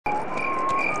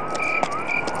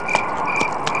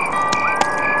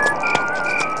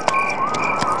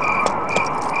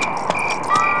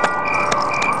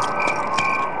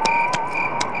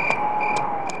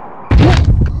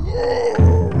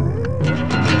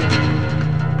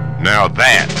Now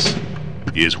that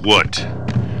is what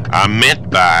I meant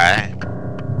by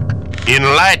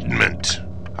enlightenment.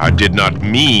 I did not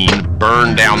mean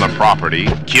burn down the property,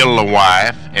 kill the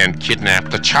wife, and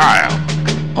kidnap the child.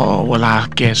 Oh, well, I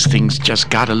guess things just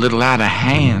got a little out of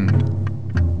hand.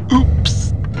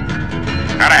 Oops.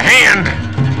 Out of hand!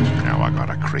 Now I got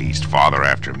a crazed father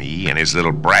after me and his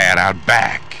little brat out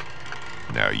back.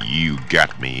 Now you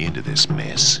got me into this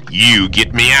mess. You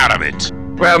get me out of it.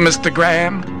 Well, Mr.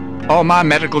 Graham, all my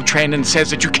medical training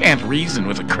says that you can't reason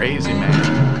with a crazy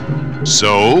man.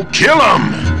 So kill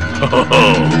him!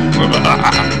 Oh,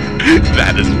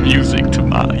 that is music to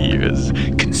my ears.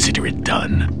 Consider it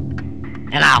done.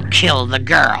 And I'll kill the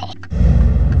girl.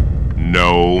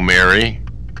 No, Mary.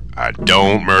 I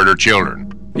don't murder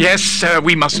children. Yes, sir,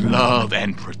 we must love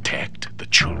and protect the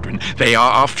children. They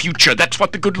are our future. That's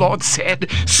what the good Lord said.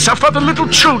 Suffer the little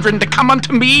children to come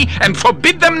unto me, and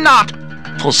forbid them not,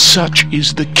 for such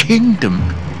is the kingdom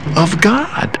of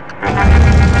God.